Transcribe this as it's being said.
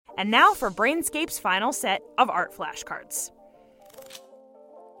And now for Brainscape's final set of art flashcards.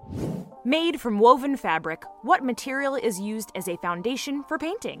 Made from woven fabric, what material is used as a foundation for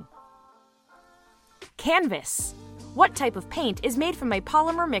painting? Canvas. What type of paint is made from a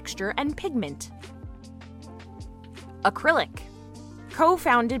polymer mixture and pigment? Acrylic.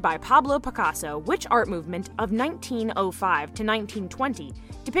 Co-founded by Pablo Picasso, which art movement of 1905 to 1920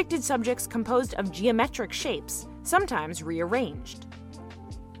 depicted subjects composed of geometric shapes, sometimes rearranged?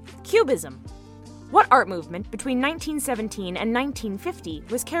 Cubism. What art movement between 1917 and 1950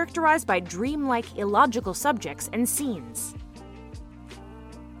 was characterized by dreamlike, illogical subjects and scenes?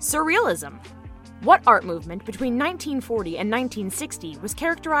 Surrealism. What art movement between 1940 and 1960 was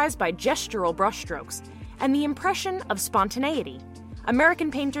characterized by gestural brushstrokes and the impression of spontaneity? American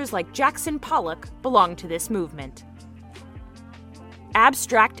painters like Jackson Pollock belong to this movement.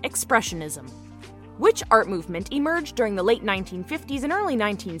 Abstract Expressionism. Which art movement emerged during the late 1950s and early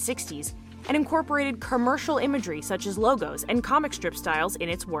 1960s and incorporated commercial imagery such as logos and comic strip styles in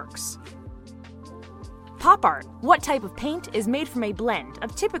its works? Pop art. What type of paint is made from a blend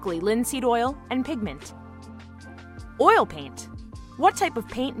of typically linseed oil and pigment? Oil paint. What type of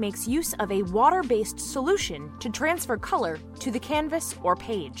paint makes use of a water-based solution to transfer color to the canvas or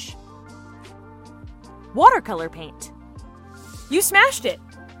page? Watercolor paint. You smashed it!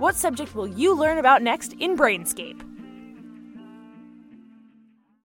 What subject will you learn about next in Brainscape?